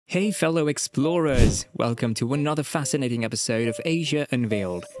Hey fellow explorers, welcome to another fascinating episode of Asia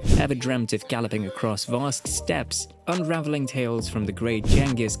Unveiled. Ever dreamt of galloping across vast steppes, unraveling tales from the great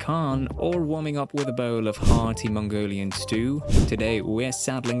Genghis Khan, or warming up with a bowl of hearty Mongolian stew? Today we're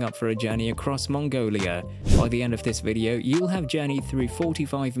saddling up for a journey across Mongolia. By the end of this video, you'll have journeyed through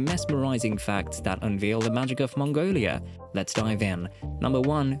 45 mesmerizing facts that unveil the magic of Mongolia. Let's dive in. Number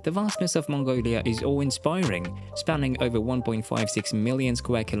 1. The vastness of Mongolia is awe-inspiring. Spanning over 1.56 million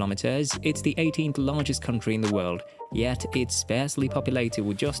square kilometers, it's the 18th largest country in the world. Yet, it's sparsely populated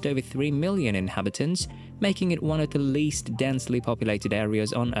with just over 3 million inhabitants, making it one of the least densely populated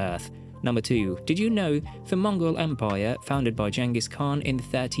areas on Earth. Number 2. Did you know the Mongol Empire, founded by Genghis Khan in the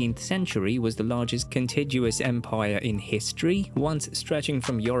 13th century, was the largest contiguous empire in history, once stretching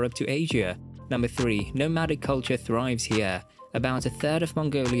from Europe to Asia? Number 3. Nomadic culture thrives here. About a third of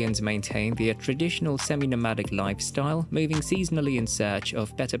Mongolians maintain their traditional semi-nomadic lifestyle, moving seasonally in search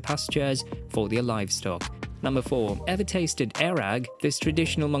of better pastures for their livestock. Number 4. Ever tasted arag? This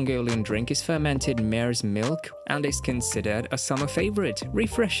traditional Mongolian drink is fermented mare's milk and is considered a summer favorite,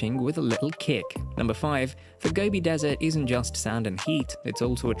 refreshing with a little kick. Number 5. The Gobi Desert isn't just sand and heat, it's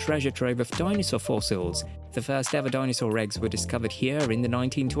also a treasure trove of dinosaur fossils. The first ever dinosaur eggs were discovered here in the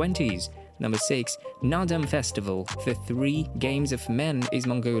 1920s. Number 6. Naadam Festival. The Three Games of Men is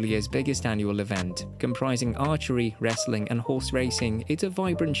Mongolia's biggest annual event. Comprising archery, wrestling and horse racing, it's a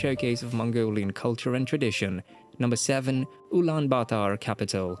vibrant showcase of Mongolian culture and tradition. Number 7. Ulaanbaatar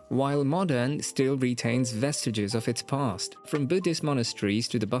capital. While modern, still retains vestiges of its past. From Buddhist monasteries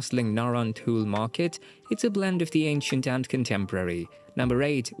to the bustling Naran-Tul market, it's a blend of the ancient and contemporary. Number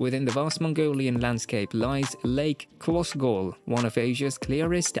 8. Within the vast Mongolian landscape lies Lake Kvosgol, one of Asia's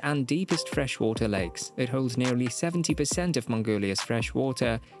clearest and deepest freshwater lakes. It holds nearly 70% of Mongolia's fresh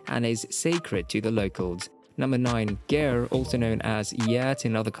water and is sacred to the locals. Number 9. Ger, also known as Yurt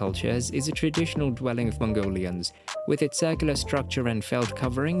in other cultures, is a traditional dwelling of Mongolians. With its circular structure and felt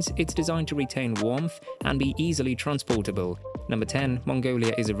coverings, it's designed to retain warmth and be easily transportable. Number 10.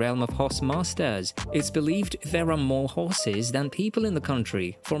 Mongolia is a realm of horse masters. It's believed there are more horses than people in the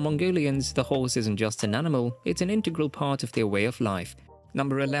country. For Mongolians, the horse isn't just an animal, it's an integral part of their way of life.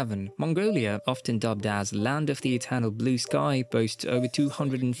 Number 11. Mongolia, often dubbed as Land of the Eternal Blue Sky, boasts over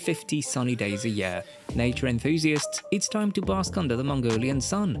 250 sunny days a year. Nature enthusiasts, it's time to bask under the Mongolian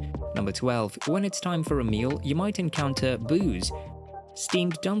sun. Number 12. When it's time for a meal, you might encounter booze.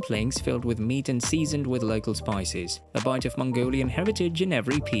 Steamed dumplings filled with meat and seasoned with local spices. A bite of Mongolian heritage in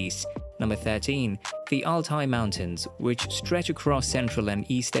every piece. Number 13. The Altai Mountains, which stretch across Central and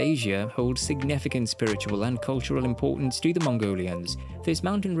East Asia, hold significant spiritual and cultural importance to the Mongolians. This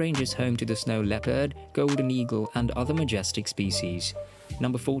mountain range is home to the snow leopard, golden eagle, and other majestic species.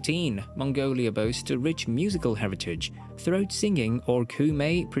 Number 14. Mongolia boasts a rich musical heritage. Throat singing, or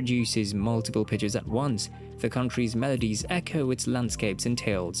kume, produces multiple pitches at once. The country's melodies echo its landscapes and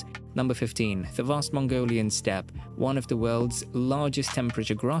tales. Number 15. The vast Mongolian steppe, one of the world's largest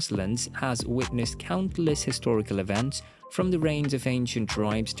temperature grasslands, has witnessed countless historical events, from the reigns of ancient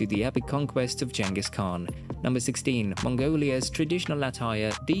tribes to the epic conquest of Genghis Khan. Number 16. Mongolia's traditional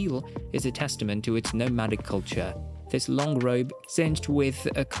attire, dil, is a testament to its nomadic culture. This long robe, cinched with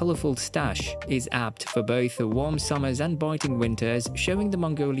a colorful stash, is apt for both the warm summers and biting winters, showing the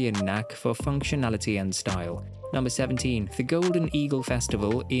Mongolian knack for functionality and style. Number 17. The Golden Eagle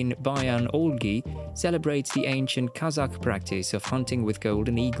Festival in Bayan-Olgi celebrates the ancient Kazakh practice of hunting with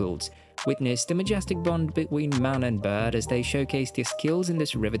golden eagles. Witness the majestic bond between man and bird as they showcase their skills in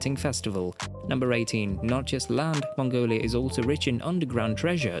this riveting festival. Number 18. Not just land, Mongolia is also rich in underground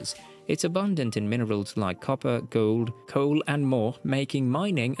treasures. It's abundant in minerals like copper, gold, coal and more, making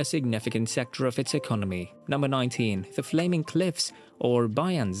mining a significant sector of its economy. Number 19. The Flaming Cliffs, or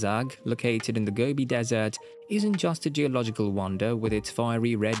Bayanzag, located in the Gobi Desert, isn't just a geological wonder with its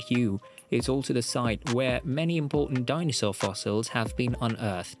fiery red hue. It's also the site where many important dinosaur fossils have been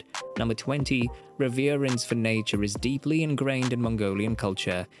unearthed. Number 20. Reverence for nature is deeply ingrained in Mongolian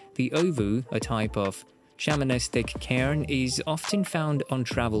culture. The ovu, a type of shamanistic cairn, is often found on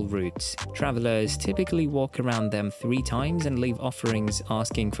travel routes. Travelers typically walk around them 3 times and leave offerings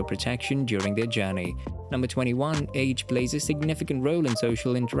asking for protection during their journey. Number 21. Age plays a significant role in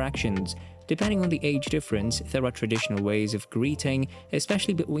social interactions. Depending on the age difference, there are traditional ways of greeting,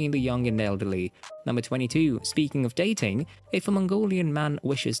 especially between the young and elderly. Number 22. Speaking of dating, if a Mongolian man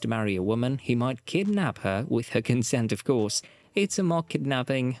wishes to marry a woman, he might kidnap her, with her consent of course. It's a mock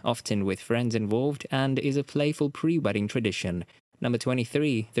kidnapping, often with friends involved, and is a playful pre-wedding tradition. Number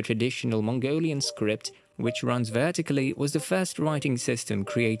 23. The traditional Mongolian script, which runs vertically, was the first writing system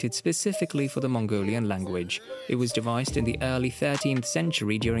created specifically for the Mongolian language. It was devised in the early 13th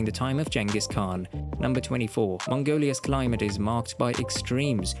century during the time of Genghis Khan. Number 24. Mongolia's climate is marked by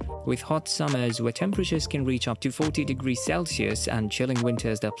extremes, with hot summers where temperatures can reach up to 40 degrees Celsius and chilling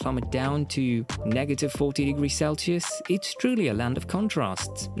winters that plummet down to negative 40 degrees Celsius. It's truly a land of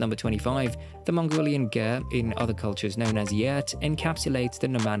contrasts. Number 25. The Mongolian ger, in other cultures known as yurt, encapsulates the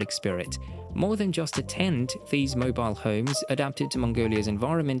nomadic spirit. More than just a tent, these mobile homes, adapted to Mongolia's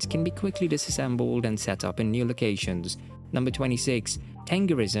environment, can be quickly disassembled and set up in new locations. Number 26.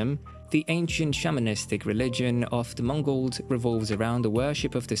 Tengrism. The ancient shamanistic religion of the Mongols revolves around the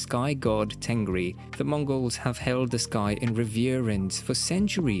worship of the sky god Tengri. The Mongols have held the sky in reverence for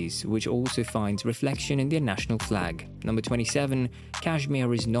centuries, which also finds reflection in their national flag. Number 27.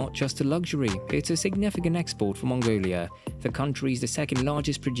 Cashmere is not just a luxury, it's a significant export for Mongolia. The country is the second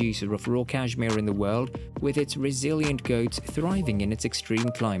largest producer of raw cashmere in the world, with its resilient goats thriving in its extreme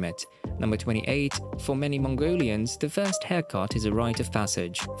climate. Number 28. For many Mongolians, the first haircut is a rite of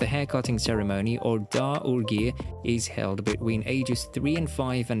passage. The haircutting ceremony, or da urgi, is held between ages 3 and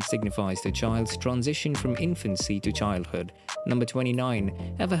 5 and signifies the child's transition from infancy to childhood. Number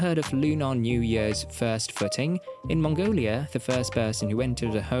 29. Ever heard of Lunar New Year's first footing? In Mongolia, the first person who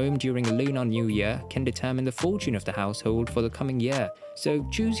enters a home during a Lunar New Year can determine the fortune of the household for the coming year, so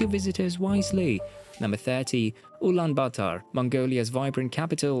choose your visitors wisely. Number 30. Ulaanbaatar, Mongolia's vibrant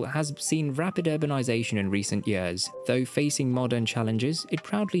capital, has seen rapid urbanization in recent years. Though facing modern challenges, it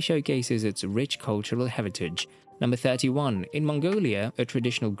proudly showcases its rich cultural heritage. Number 31. In Mongolia, a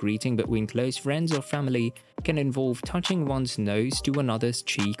traditional greeting between close friends or family can involve touching one's nose to another's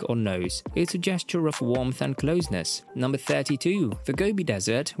cheek or nose. It's a gesture of warmth and closeness. Number 32. The Gobi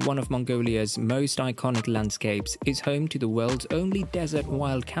Desert, one of Mongolia's most iconic landscapes, is home to the world's only desert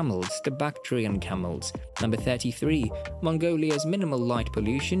wild camels, the Bactrian camels. Number 33. Mongolia's minimal light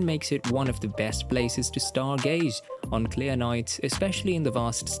pollution makes it one of the best places to stargaze. On clear nights, especially in the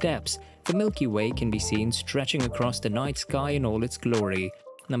vast steppes, the Milky Way can be seen stretching across the night sky in all its glory.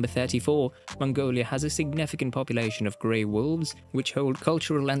 Number 34. Mongolia has a significant population of grey wolves, which hold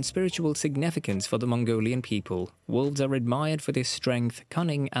cultural and spiritual significance for the Mongolian people. Wolves are admired for their strength,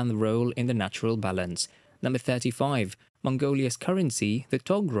 cunning, and role in the natural balance. Number 35. Mongolia's currency, the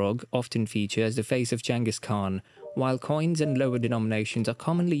togrog, often features the face of Genghis Khan. While coins and lower denominations are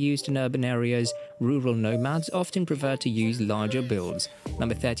commonly used in urban areas, rural nomads often prefer to use larger bills.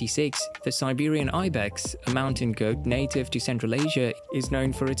 Number 36. The Siberian ibex, a mountain goat native to Central Asia, is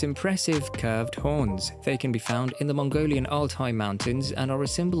known for its impressive curved horns. They can be found in the Mongolian Altai Mountains and are a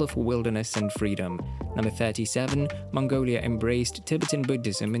symbol of wilderness and freedom. Number 37. Mongolia embraced Tibetan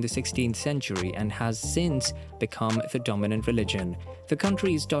Buddhism in the 16th century and has since become the dominant religion. The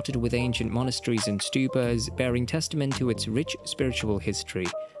country is dotted with ancient monasteries and stupas, bearing testament to its rich spiritual history.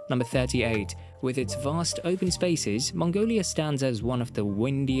 Number 38. With its vast open spaces, Mongolia stands as one of the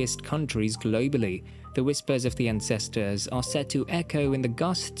windiest countries globally. The whispers of the ancestors are said to echo in the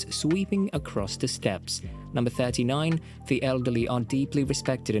gusts sweeping across the steppes. Number 39. The elderly are deeply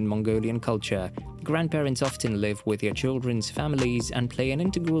respected in Mongolian culture. Grandparents often live with their children's families and play an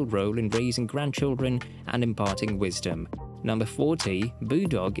integral role in raising grandchildren and imparting wisdom. Number 40.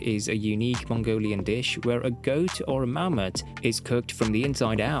 Budog is a unique Mongolian dish where a goat or a mammoth is cooked from the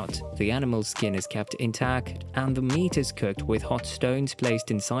inside out. The animal's skin is kept intact and the meat is cooked with hot stones placed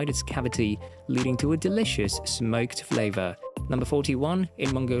inside its cavity, leading to a delicious smoked flavor. Number 41.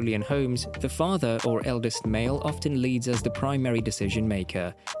 In Mongolian homes, the father or eldest male often leads as the primary decision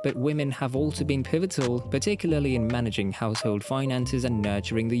maker, but women have also been pivotal, particularly in managing household finances and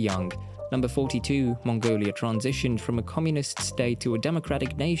nurturing the young. Number 42. Mongolia transitioned from a communist state to a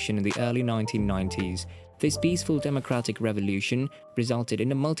democratic nation in the early 1990s. This peaceful democratic revolution resulted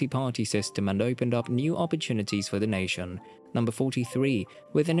in a multi-party system and opened up new opportunities for the nation. Number 43.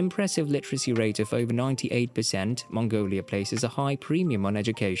 With an impressive literacy rate of over 98%, Mongolia places a high premium on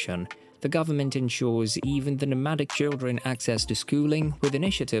education. The government ensures even the nomadic children access to schooling with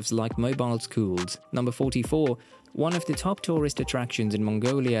initiatives like mobile schools. Number 44. One of the top tourist attractions in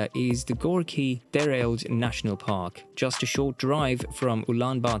Mongolia is the Gorky Dereld National Park. Just a short drive from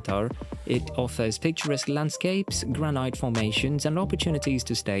Ulaanbaatar, it offers picturesque landscapes, granite formations, and opportunities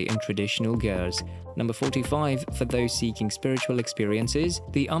to stay in traditional gers. Number 45. For those seeking spiritual experiences,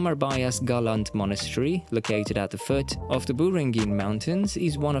 the Amarbayas Galant Monastery, located at the foot of the Burengin Mountains,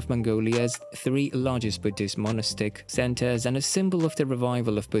 is one of Mongolia's Mongolia's 3 largest Buddhist monastic centers and a symbol of the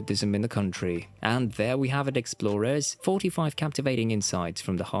revival of Buddhism in the country. And there we have it, explorers, 45 captivating insights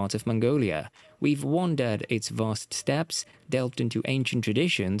from the heart of Mongolia. We've wandered its vast steppes, delved into ancient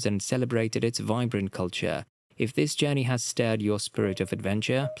traditions, and celebrated its vibrant culture. If this journey has stirred your spirit of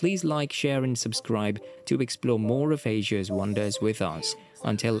adventure, please like, share, and subscribe to explore more of Asia's wonders with us.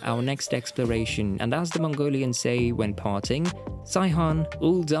 Until our next exploration, and as the Mongolians say when parting, Saihan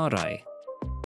Ul Darai.